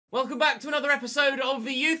Welcome back to another episode of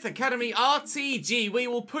the Youth Academy RTG. We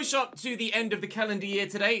will push up to the end of the calendar year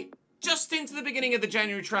today, just into the beginning of the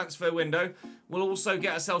January transfer window. We'll also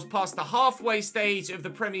get ourselves past the halfway stage of the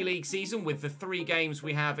Premier League season with the 3 games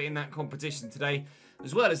we have in that competition today,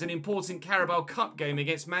 as well as an important Carabao Cup game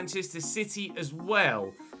against Manchester City as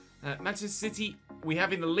well. Manchester City we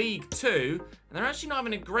have in the league too, and they're actually not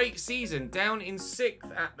having a great season, down in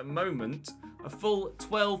 6th at the moment. A full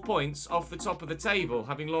 12 points off the top of the table,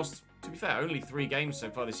 having lost, to be fair, only 3 games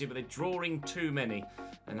so far this year, but they're drawing too many.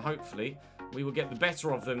 And hopefully, we will get the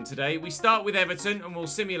better of them today. We start with Everton, and we'll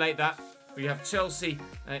simulate that. We have Chelsea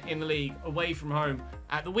in the league, away from home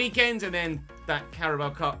at the weekend, and then that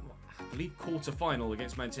Carabao Cup, I believe, quarter-final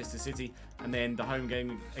against Manchester City, and then the home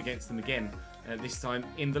game against them again, this time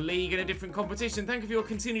in the league in a different competition. Thank you for your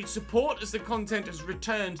continued support as the content has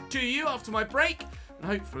returned to you after my break, and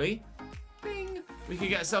hopefully we can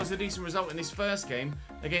get ourselves a decent result in this first game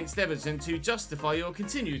against Everton to justify your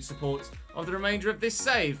continued support of the remainder of this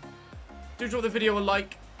save. Do drop the video a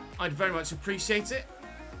like, I'd very much appreciate it.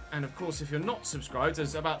 And of course, if you're not subscribed,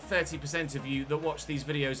 as about 30% of you that watch these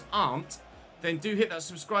videos aren't, then do hit that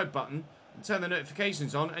subscribe button and turn the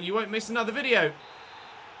notifications on and you won't miss another video.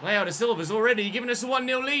 Leao Silva's already given us a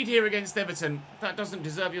 1-0 lead here against Everton. If that doesn't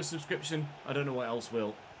deserve your subscription, I don't know what else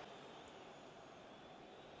will.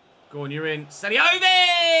 Go on, you're in.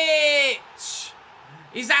 SALIHOVIC!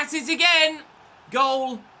 Is at it again.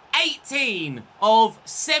 Goal 18 of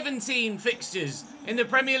 17 fixtures in the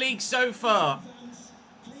Premier League so far.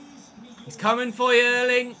 He's coming for you,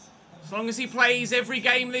 Erling. As long as he plays every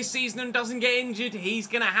game this season and doesn't get injured, he's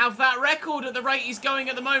going to have that record at the rate he's going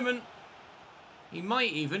at the moment. He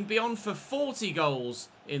might even be on for 40 goals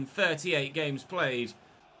in 38 games played.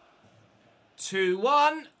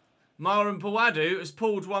 2-1. Marwan Bouadou has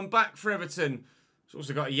pulled one back for Everton. He's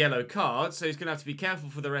also got a yellow card, so he's going to have to be careful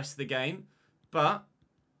for the rest of the game. But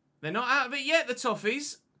they're not out of it yet, the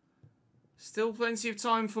Toffees. Still plenty of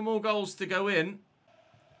time for more goals to go in.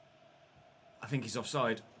 I think he's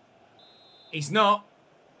offside. He's not.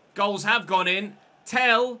 Goals have gone in.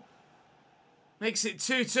 Tell makes it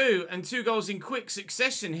 2-2, and 2 goals in quick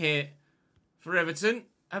succession here for Everton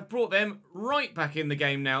have brought them right back in the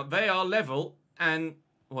game now. They are level, and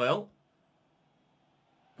well,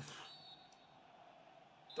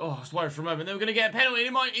 I was worried for a moment they were going to get a penalty and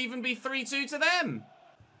it might even be 3-2 to them.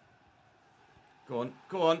 Go on,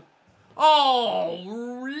 go on. Oh,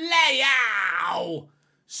 Leao!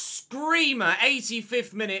 Screamer,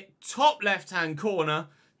 85th minute, top left-hand corner.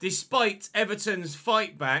 Despite Everton's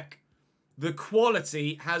fight back, the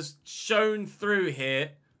quality has shown through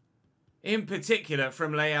here, in particular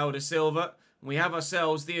from Leao Silva. We have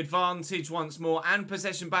ourselves the advantage once more and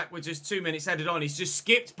possession back with just 2 minutes added on. He's just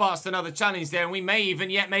skipped past another challenge there and we may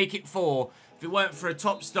even yet make it 4. If it weren't for a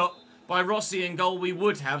top stop by Rossi in goal, we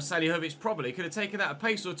would have. SALIHOVIC probably could have taken that a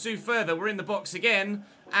pace or 2 further. We're in the box again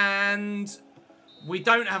and we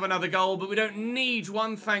don't have another goal, but we don't need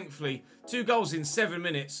one, thankfully. 2 goals in 7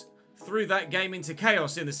 minutes. Threw that game into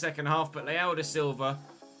chaos in the second half, but Leao Silva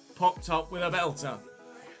popped up with a belter.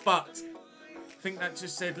 But I think that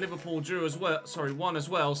just said Liverpool drew as well. Sorry, won as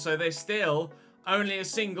well. So they're still only a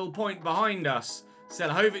single point behind us.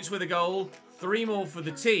 SALIHOVIC with a goal. 3 more for the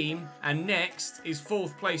team. And next is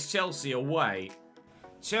 4th place Chelsea away.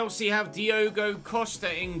 Chelsea have Diogo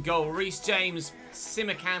Costa in goal. Reece James,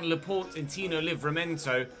 Simakan, Laporte and Tino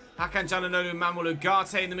Livramento. Hakan Calhanoglu, Manuel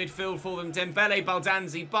Ugarte in the midfield for them. Dembele,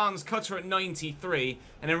 Baldanzi, Barnes, Cutter at 93.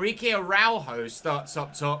 And Enrique Araujo starts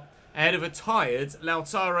up top, ahead of a tired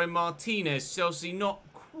Lautaro Martinez. Chelsea not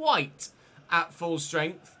quite at full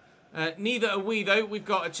strength. Neither are we, though. We've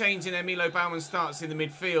got a change in there. Milo Baumann starts in the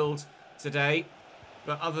midfield today.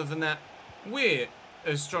 But other than that, we're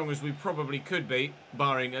as strong as we probably could be,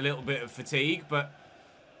 barring a little bit of fatigue. But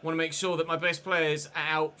want to make sure that my best players are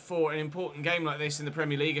out for an important game like this in the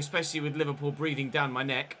Premier League, especially with Liverpool breathing down my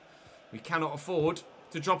neck. We cannot afford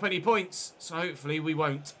to drop any points, so hopefully we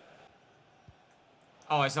won't.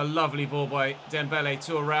 Oh, it's a lovely ball by Dembele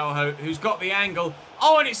to Araujo, who's got the angle.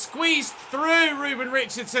 Oh, and it's squeezed through Ruben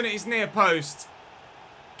Richardson at his near post.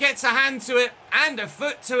 Gets a hand to it and a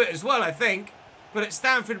foot to it as well, I think. But at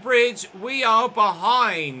Stamford Bridge, we are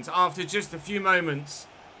behind after just a few moments.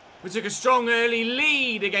 We took a strong early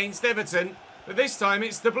lead against Everton, but this time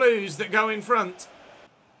it's the Blues that go in front.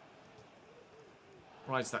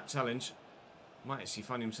 Rides that challenge. Might actually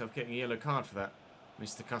find himself getting a yellow card for that,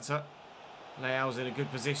 Mr. Cutter. Leao's in a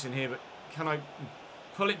good position here, but can I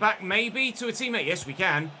pull it back maybe to a teammate? Yes, we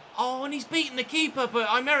can. Oh, and he's beaten the keeper, but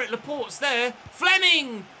Aymeric Laporte's there.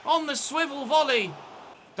 Fleming on the swivel volley.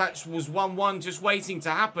 That was 1-1 just waiting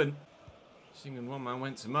to happen. Singing one man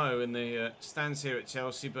went to mow in the stands here at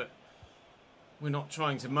Chelsea, but we're not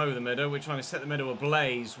trying to mow the meadow. We're trying to set the meadow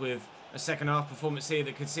ablaze with a second half performance here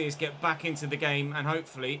that could see us get back into the game and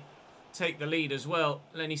hopefully take the lead as well.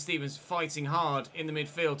 Lenny Stevens fighting hard in the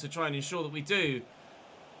midfield to try and ensure that we do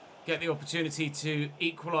get the opportunity to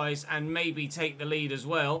equalise and maybe take the lead as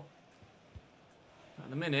well. At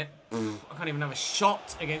the minute, I can't even have a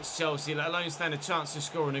shot against Chelsea, let alone stand a chance of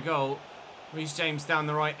scoring a goal. Reece James down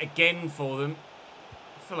the right again for them.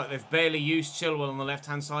 I feel like they've barely used Chilwell on the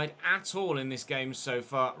left-hand side at all in this game so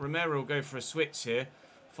far. Romero will go for a switch here.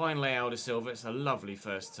 Fine layout of Silva. It's a lovely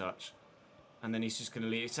first touch. And then he's just going to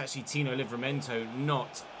leave. It's actually Tino Livramento,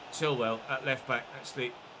 not Chilwell at left-back,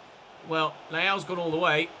 actually. Well, Leao's gone all the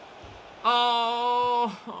way. Oh,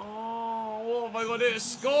 what have I got to do to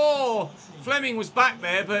score? Fleming was back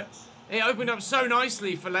there, but it opened up so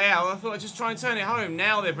nicely for Leao. I thought I'd just try and turn it home.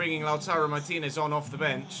 Now they're bringing Lautaro Martinez on off the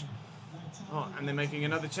bench. Oh, and they're making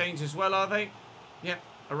another change as well, are they? Yeah,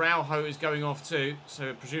 Araujo is going off too.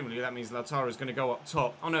 So presumably that means Lautaro is going to go up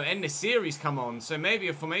top. Oh no, En-Nesyri's come on. So maybe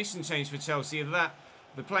a formation change for Chelsea. Either that,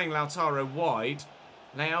 they're playing Lautaro wide.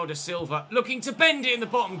 Leao da Silva looking to bend it in the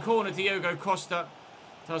bottom corner. Diogo Costa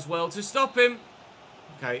does well to stop him.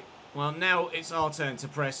 Okay, well now it's our turn to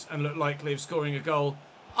press and look likely of scoring a goal.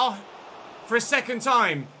 Oh, for a second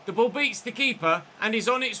time, the ball beats the keeper and is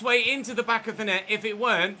on its way into the back of the net if it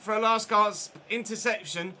weren't for a last gasp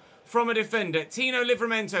interception from a defender. Tino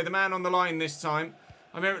Livramento, the man on the line this time.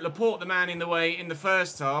 Aymeric Laporte, the man in the way in the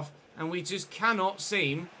first half. And we just cannot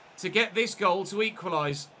seem to get this goal to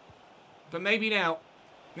equalise. But maybe now.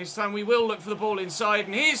 This time we will look for the ball inside.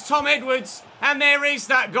 And here's Tom Edwards. And there is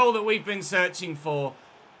that goal that we've been searching for.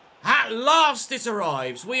 At last it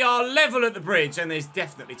arrives. We are level at the bridge, and there's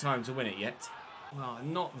definitely time to win it yet. Well,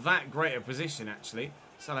 not that great a position, actually.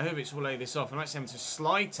 Salihovic will lay this off. I'm actually having to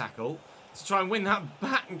slide tackle to try and win that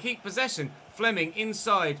back and keep possession. Fleming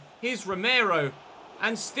inside. Here's Romero.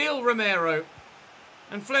 And still Romero.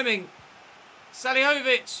 And Fleming.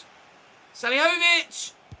 Salihovic.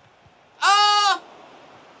 Salihovic. Oh!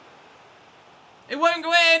 It won't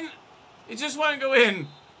go in. It just won't go in.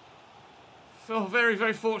 Feel very,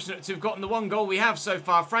 very fortunate to have gotten the one goal we have so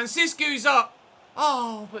far. Francisco's up.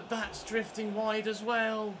 Oh, but that's drifting wide as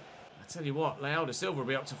well. I tell you what, Leao da Silva will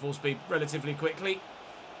be up to full speed relatively quickly.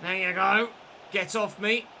 There you go. Get off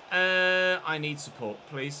me. I need support,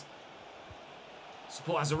 please.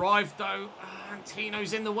 Support has arrived, though.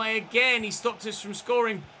 Tino's in the way again. He stopped us from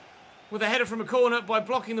scoring with a header from a corner by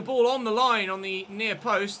blocking the ball on the line on the near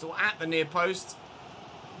post, or at the near post.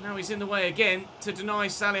 Now he's in the way again to deny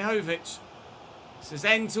Salihovic. This is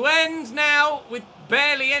end-to-end now, with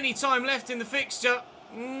barely any time left in the fixture.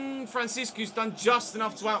 Francisco's done just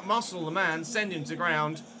enough to outmuscle the man, send him to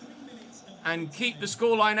ground, and keep the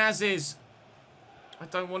scoreline as is. I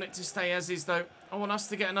don't want it to stay as is, though. I want us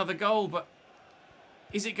to get another goal, but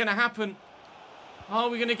is it going to happen? Are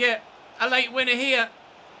we going to get a late winner here?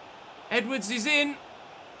 Edwards is in.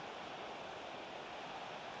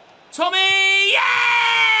 Tommy!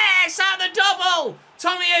 Yes! At the double!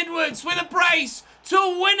 Tommy Edwards with a brace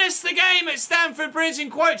to win us the game at Stamford Bridge in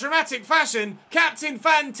quite dramatic fashion. Captain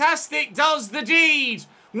Fantastic does the deed.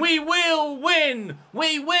 We will win.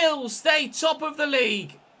 We will stay top of the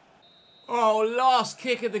league. Oh, last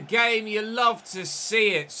kick of the game. You love to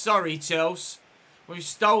see it. Sorry, Chelsea. We've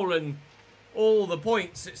stolen all the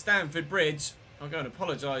points at Stamford Bridge. I'll go and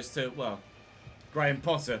apologise to, well, Graham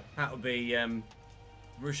Potter. That'll be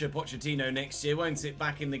Mauricio Pochettino next year, won't it?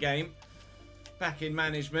 Back in the game. Back in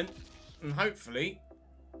management. And hopefully,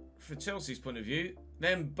 for Chelsea's point of view,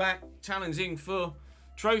 then back challenging for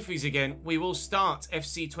trophies again. We will start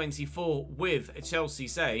FC24 with a Chelsea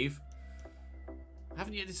save. I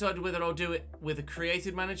haven't yet decided whether I'll do it with a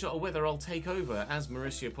created manager or whether I'll take over as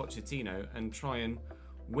Mauricio Pochettino and try and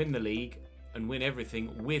win the league and win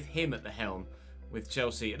everything with him at the helm with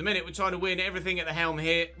Chelsea. At the minute, we're trying to win everything at the helm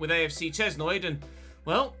here with AFC Chesnoid, and,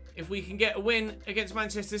 well, if we can get a win against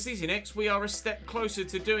Manchester City next, we are a step closer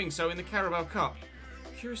to doing so in the Carabao Cup.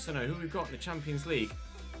 Curious to know who we've got in the Champions League.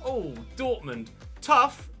 Oh, Dortmund.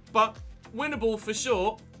 Tough, but winnable for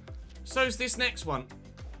sure. So's this next one.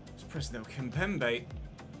 It's Presnel Kimpembe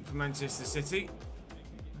for Manchester City.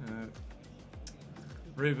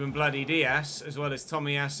 Ruben Bloody Diaz, as well as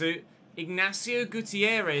Tomiyasu. Ignacio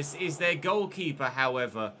Gutierrez is their goalkeeper,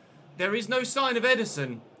 however. There is no sign of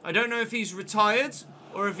Ederson. I don't know if he's retired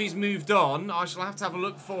or if he's moved on. I shall have to have a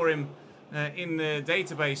look for him in the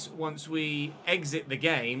database once we exit the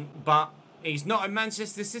game. But he's not in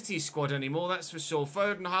Manchester City's squad anymore, that's for sure.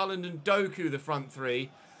 Foden, Haaland and Doku, the front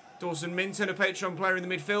three. Dawson Minton, a Patreon player in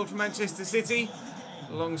the midfield for Manchester City.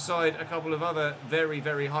 alongside a couple of other very,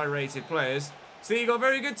 very high-rated players. So you've got a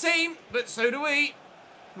very good team, but so do we.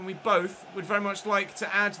 And we both would very much like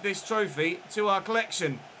to add this trophy to our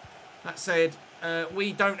collection. That said,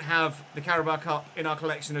 we don't have the Carabao Cup in our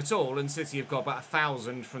collection at all, and City have got about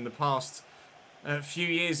 1,000 from the past few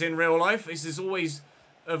years in real life. This has always,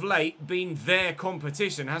 of late, been their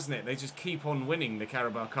competition, hasn't it? They just keep on winning the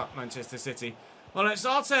Carabao Cup, Manchester City. Well, it's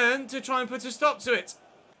our turn to try and put a stop to it.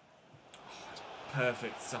 Oh, it's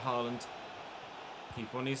perfect to Haaland.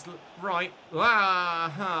 Keep on his right.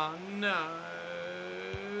 Ah, no.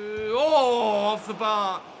 Oh, off the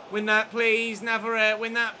bar. Win that, please. Navarrete,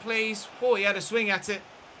 win that, please. Oh, he had a swing at it.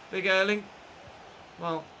 Big Erling.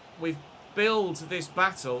 Well, we've built this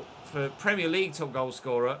battle for Premier League top goal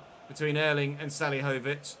scorer between Erling and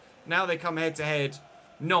Salihovic. Now they come head-to-head,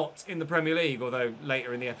 not in the Premier League, although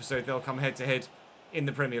later in the episode they'll come head-to-head in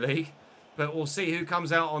the Premier League. But we'll see who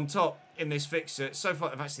comes out on top in this fixture. So far,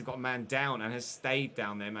 they've actually got a man down and has stayed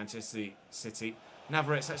down there, Manchester City.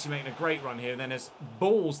 Navarrete's actually making a great run here and then has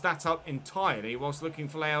balls that up entirely whilst looking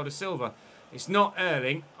for Leao da Silva. It's not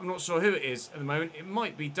Erling. I'm not sure who it is at the moment. It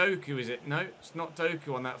might be Doku, is it? No, it's not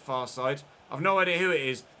Doku on that far side. I've no idea who it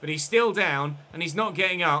is, but he's still down and he's not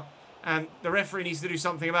getting up. And the referee needs to do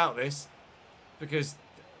something about this because,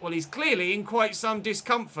 well, he's clearly in quite some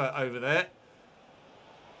discomfort over there.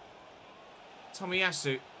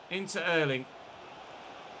 Tomiyasu into Erling.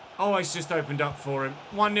 Oh, it's just opened up for him.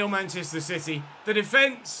 1-0 Manchester City. The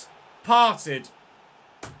defence parted.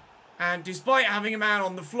 And despite having a man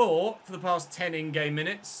on the floor for the past 10 in-game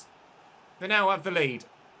minutes, they now have the lead.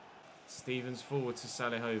 Stevens forward to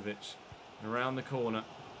Salihovic. Around the corner.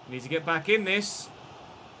 We need to get back in this.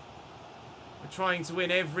 We're trying to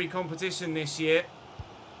win every competition this year.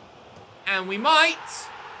 And we might.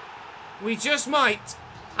 We just might.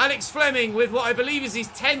 Alex Fleming with what I believe is his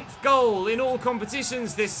 10th goal in all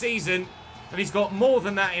competitions this season. And he's got more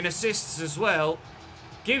than that in assists as well.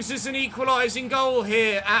 Gives us an equalising goal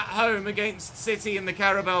here at home against City in the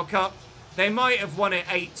Carabao Cup. They might have won it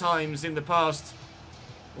 8 times in the past.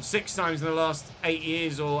 Or 6 times in the last 8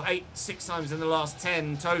 years. Or 6 times in the last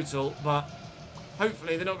 10 total. But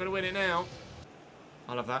hopefully they're not going to win it now.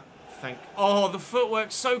 I love that. Oh, the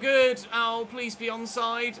footwork's so good. Oh, please be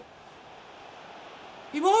onside.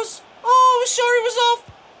 He was? Oh, I was sure he was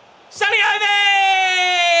off. Salihovic!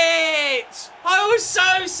 I was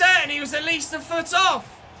so certain he was at least a foot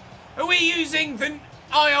off. Are we using the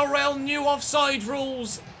IRL new offside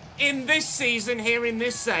rules in this season here in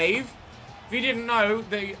this save? If you didn't know,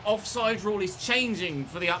 the offside rule is changing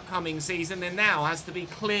for the upcoming season. There now has to be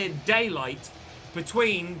clear daylight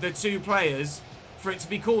between the two players for it to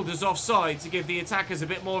be called as offside to give the attackers a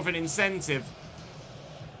bit more of an incentive.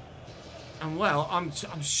 And well, I'm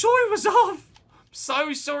sure he was off. I'm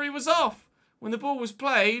so sure he was off when the ball was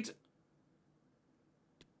played.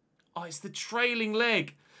 Oh, it's the trailing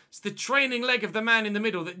leg. It's the trailing leg of the man in the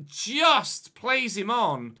middle that just plays him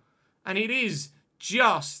on. And it is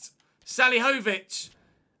just. Salihovic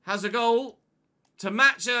has a goal to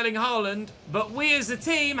match Erling Haaland, but we as a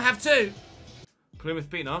team have 2. Plymouth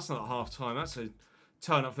beating Arsenal at half-time. That's a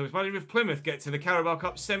turn up for us. Imagine if Plymouth get to the Carabao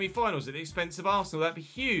Cup semi-finals at the expense of Arsenal. That'd be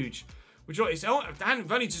huge.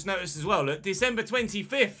 I've only just noticed as well, look, December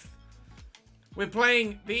 25th, we're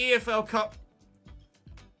playing the EFL Cup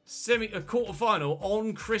quarter-final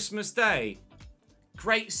on Christmas Day.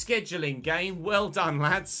 Great scheduling game. Well done,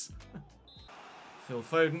 lads. Phil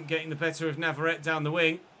Foden getting the better of Navarrete down the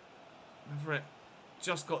wing. Navarrete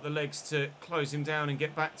just got the legs to close him down and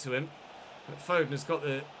get back to him. But Foden has got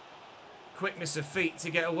the quickness of feet to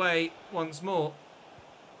get away once more.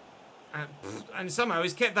 And somehow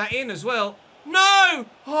he's kept that in as well. No!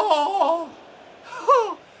 Oh!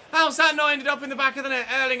 How's that not ended up in the back of the net?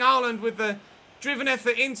 Erling Haaland with the driven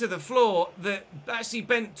effort into the floor that actually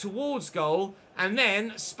bent towards goal and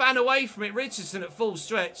then span away from it. Richardson at full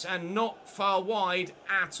stretch and not far wide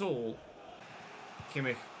at all.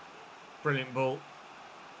 Kimmich. Brilliant ball.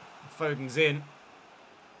 Foden's in.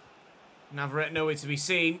 Navarrete nowhere to be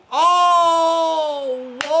seen.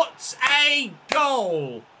 Oh! What a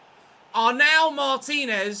goal! Arnau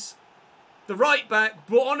Martinez, the right back,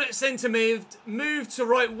 brought on at centre mid, moved to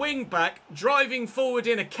right wing back, driving forward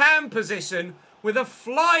in a cam position with a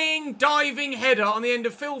flying, diving header on the end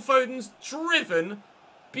of Phil Foden's driven,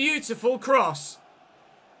 beautiful cross.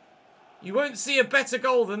 You won't see a better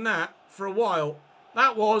goal than that for a while.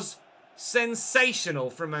 That was sensational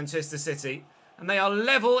from Manchester City. And they are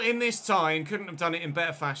level in this tie and couldn't have done it in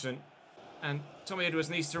better fashion. And Tommy Edwards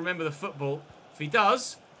needs to remember the football. If he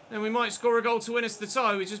does, then we might score a goal to win us the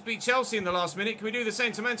tie. We just beat Chelsea in the last minute. Can we do the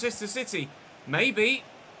same to Manchester City? Maybe.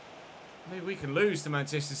 Maybe we can lose to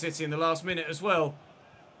Manchester City in the last minute as well.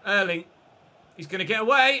 Erling. He's going to get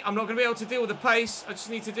away. I'm not going to be able to deal with the pace. I just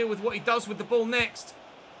need to deal with what he does with the ball next.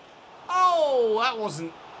 Oh, that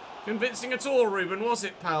wasn't convincing at all, Ruben, was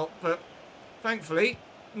it, pal? But thankfully,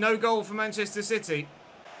 no goal for Manchester City.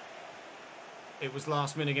 It was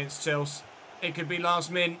last min against Chelsea. It could be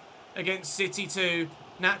last min against City too.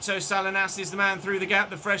 Nacho Salinas is the man through the gap.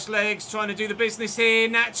 The fresh legs trying to do the business here.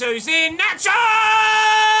 Nacho's in. Nacho!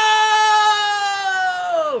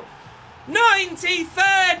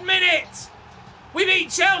 93rd minute. We beat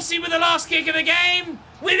Chelsea with the last kick of the game.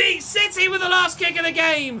 We beat City with the last kick of the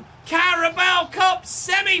game. Carabao Cup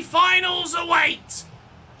semi-finals await.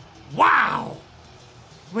 Wow.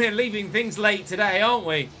 We're leaving things late today, aren't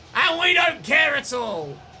we? And we don't care at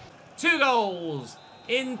all. 2 goals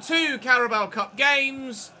in 2 Carabao Cup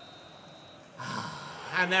games.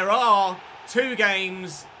 And there are 2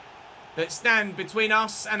 games that stand between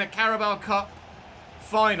us and a Carabao Cup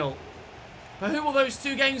final. But who will those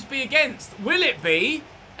 2 games be against? Will it be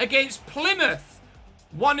against Plymouth?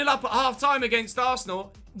 1-0 up at half-time against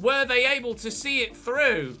Arsenal. Were they able to see it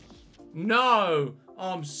through? No.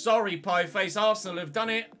 I'm sorry, Pieface. Arsenal have done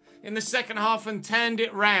it in the second half and turned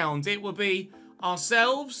it round. It will be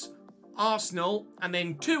ourselves, Arsenal, and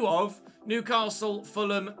then 2 of Newcastle,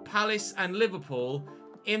 Fulham, Palace and Liverpool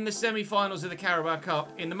in the semi-finals of the Carabao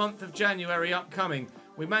Cup in the month of January upcoming.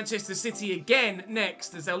 With Manchester City again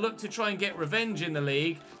next as they'll look to try and get revenge in the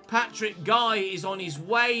league. Patrick Guy is on his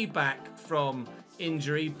way back from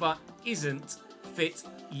injury but isn't fit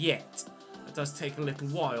yet. It does take a little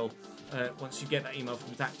while once you get that email from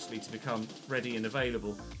him actually to become ready and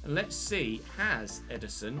available. And let's see, has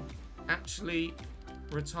Edison actually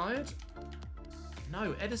retired?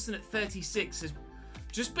 No, Edison at 36 has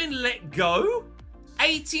just been let go.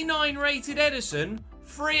 89 rated Edison,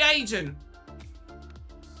 free agent.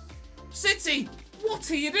 City, what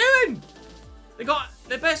are you doing? They got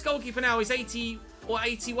their best goalkeeper now is 80 or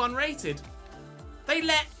 81 rated. They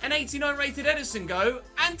let an 89 rated Edison go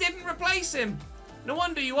and didn't replace him. No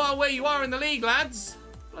wonder you are where you are in the league, lads.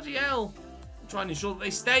 Bloody hell. I'm trying to ensure that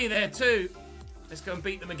they stay there too. Let's go and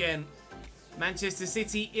beat them again. Manchester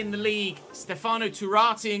City in the league. Stefano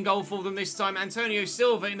Turati in goal for them this time. Antonio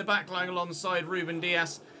Silva in the back line alongside Ruben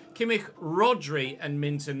Dias. Kimmich, Rodri and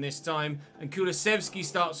Minton this time. And Kulusevski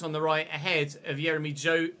starts on the right ahead of Jeremy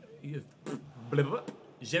Doku.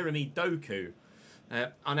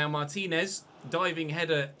 Arnau Martinez, diving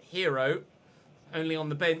header hero. Only on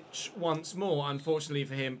the bench once more, unfortunately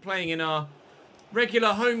for him. Playing in our regular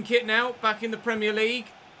home kit now, back in the Premier League.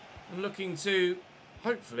 And looking to,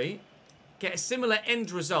 hopefully, get a similar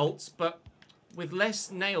end result, but with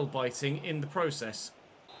less nail-biting in the process.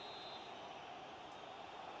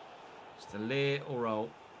 Just a little roll.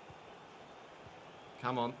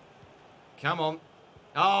 Come on. Come on.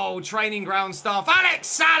 Oh, training ground stuff. Alex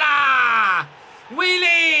Salah! We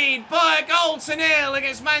lead by a goal to 0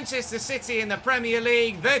 against Manchester City in the Premier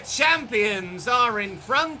League. The champions are in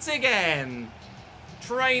front again.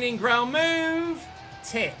 Training ground move.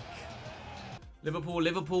 Tick.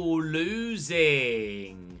 Liverpool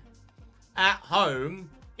losing. At home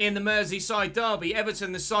in the Merseyside derby.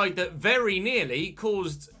 Everton, the side that very nearly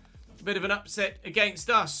caused a bit of an upset against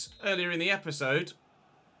us earlier in the episode,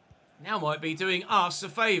 now might be doing us a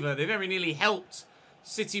favour. They very nearly helped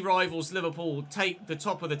City rivals Liverpool take the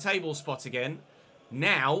top of the table spot again.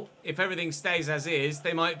 Now, if everything stays as is,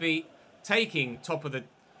 they might be taking top of the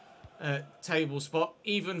table spot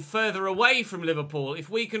even further away from Liverpool. If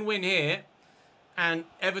we can win here and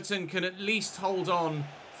Everton can at least hold on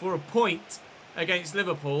for a point against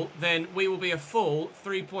Liverpool, then we will be a full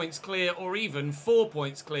 3 points clear or even 4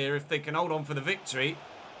 points clear if they can hold on for the victory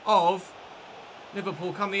of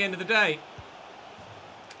Liverpool come the end of the day.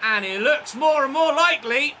 And it looks more and more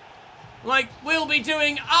likely like we'll be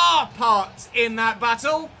doing our part in that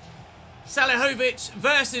battle. Salihovic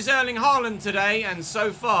versus Erling Haaland today, and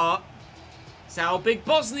so far it's our big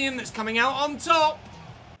Bosnian that's coming out on top.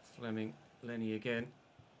 Fleming, Lenny again.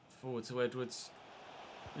 Forward to Edwards.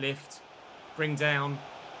 Lift. Bring down.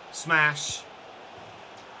 Smash.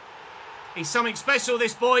 He's something special,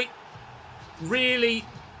 this boy. Really,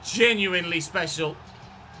 genuinely special.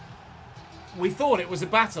 We thought it was a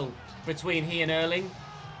battle between he and Erling.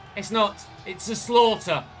 It's not. It's a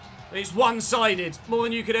slaughter. It's one-sided, more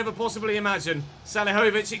than you could ever possibly imagine.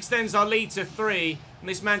 Salihovic extends our lead to 3, and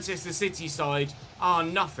this Manchester City side are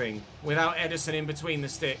nothing without Edison in between the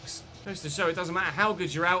sticks. Goes to show it doesn't matter how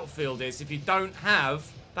good your outfield is. If you don't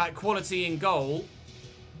have that quality in goal,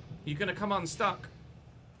 you're going to come unstuck.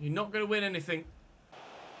 You're not going to win anything.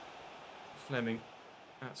 Fleming.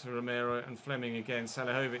 That's Romero and Fleming again.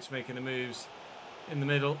 Salihovic making the moves in the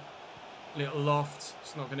middle. Little loft.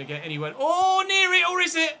 It's not going to get anywhere. Oh, near it, or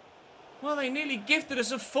is it? Well, they nearly gifted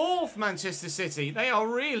us a fourth, Manchester City. They are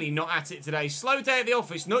really not at it today. Slow day at the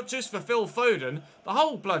office, not just for Phil Foden. The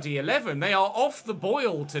whole bloody 11. They are off the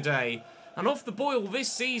boil today. And off the boil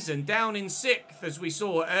this season, down in 6th, as we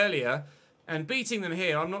saw earlier. And beating them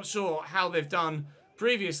here, I'm not sure how they've done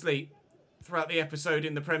previously throughout the episode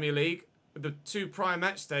in the Premier League. The 2 prior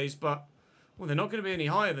match days, but, well, they're not going to be any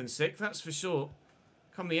higher than 6th, that's for sure.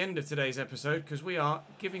 Come the end of today's episode, because we are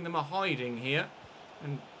giving them a hiding here.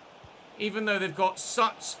 And even though they've got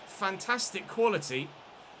such fantastic quality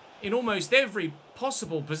in almost every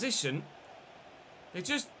possible position, they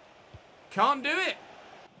just can't do it.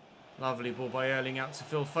 Lovely ball by Erling out to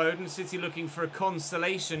Phil Foden. City looking for a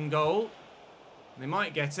consolation goal. They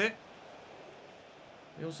might get it.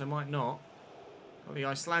 They also might not. Got the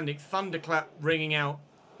Icelandic thunderclap ringing out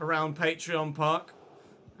around Patreon Park.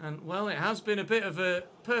 And, well, it has been a bit of a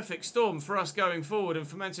perfect storm for us going forward, and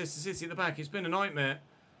for Manchester City at the back, it's been a nightmare.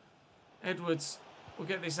 Edwards will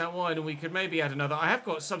get this out wide, and we could maybe add another. I have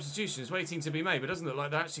got substitutions waiting to be made, but it doesn't look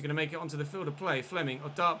like they're actually going to make it onto the field of play. Fleming will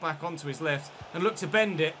dart back onto his left and look to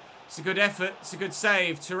bend it. It's a good effort. It's a good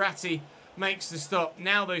save. Turati makes the stop.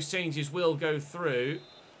 Now those changes will go through,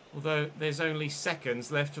 although there's only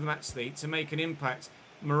seconds left for the match lead to make an impact.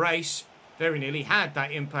 Moraes very nearly had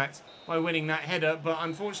that impact by winning that header, but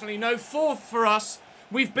unfortunately no fourth for us.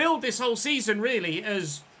 We've billed this whole season really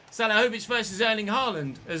as Salihovic versus Erling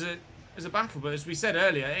Haaland as a battle, but as we said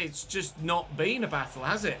earlier, it's just not been a battle,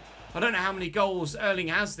 has it? I don't know how many goals Erling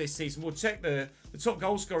has this season. We'll check the top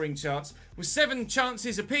goal scoring charts. With 7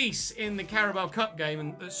 chances apiece in the Carabao Cup game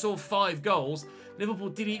and that saw 5 goals, Liverpool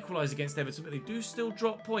did equalise against Everton, but they do still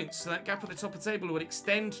drop points, so that gap at the top of the table would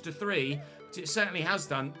extend to 3, which it certainly has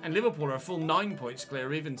done, and Liverpool are a full 9 points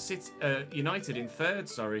clear, even United in 3rd,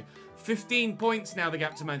 sorry. 15 points now the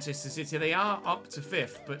gap to Manchester City. They are up to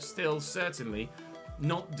 5th, but still certainly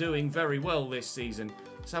not doing very well this season.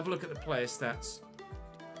 Let's have a look at the player stats.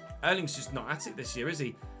 Erling's just not at it this year, is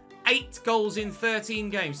he? 8 goals in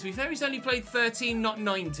 13 games. To be fair, he's only played 13, not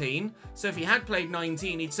 19. So if he had played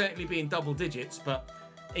 19, he'd certainly be in double digits. But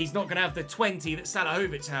he's not going to have the 20 that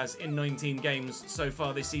Salihovic has in 19 games so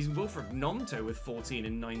far this season. Wilfred Gnonto with 14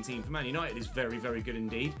 and 19 for Man United is very, very good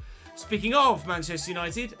indeed. Speaking of Manchester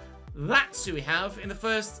United, that's who we have in the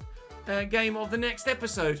first game of the next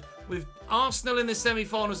episode. With Arsenal in the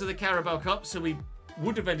semi-finals of the Carabao Cup. So we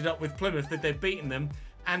would have ended up with Plymouth if they'd beaten them.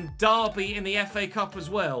 And Derby in the FA Cup as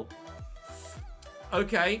well.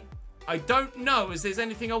 Okay, I don't know as there's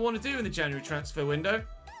anything I want to do in the January transfer window.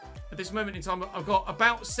 At this moment in time, I've got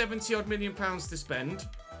about £70 million to spend.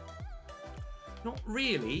 Not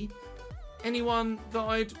really anyone that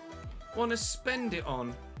I'd want to spend it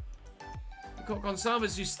on. We've got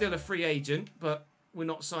Gonçalves, who's still a free agent, but we're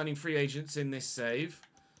not signing free agents in this save.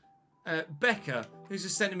 Becker, who's a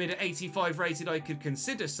centre mid at 85 rated, I could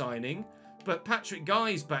consider signing. But Patrick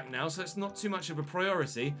Guy's back now, so it's not too much of a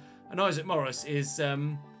priority. And Isaac Morris is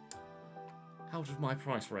out of my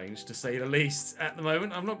price range, to say the least, at the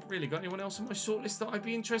moment. I've not really got anyone else on my shortlist that I'd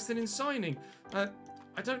be interested in signing. I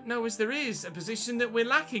don't know as there is a position that we're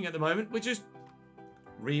lacking at the moment. We're just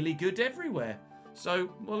really good everywhere. So,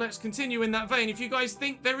 well, let's continue in that vein. If you guys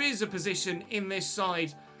think there is a position in this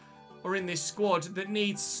side or in this squad that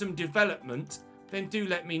needs some development, then do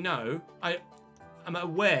let me know. I'm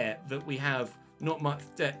aware that we have not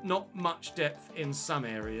much depth in some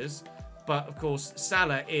areas, but of course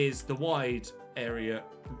Salah is the wide area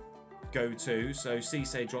go-to, so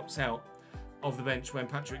Cisse drops out of the bench when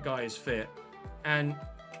Patrick Guy is fit, and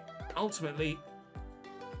ultimately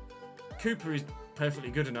Cooper is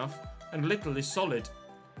perfectly good enough and Little is solid,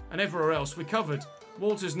 and everywhere else we're covered.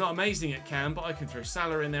 Walter's not amazing at cam, but I can throw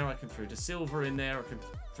Salah in there, I can throw De Silva in there, I can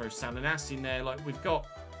throw Salinas in there. Like we've got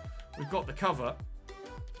the cover.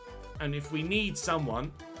 And if we need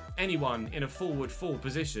anyone in a forward 4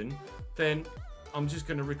 position, then I'm just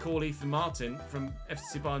going to recall Ethan Martin from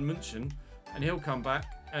FC Bayern München, and he'll come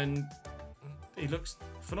back, and he looks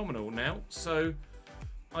phenomenal now. So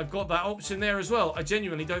I've got that option there as well. I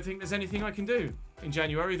genuinely don't think there's anything I can do in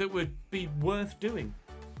January that would be worth doing,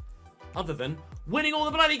 other than winning all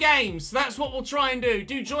the bloody games. That's what we'll try and do.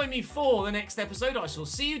 Do join me for the next episode. I shall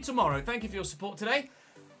see you tomorrow. Thank you for your support today.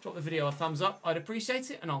 Drop the video a thumbs up. I'd appreciate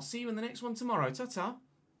it. And I'll see you in the next one tomorrow. Ta-ta.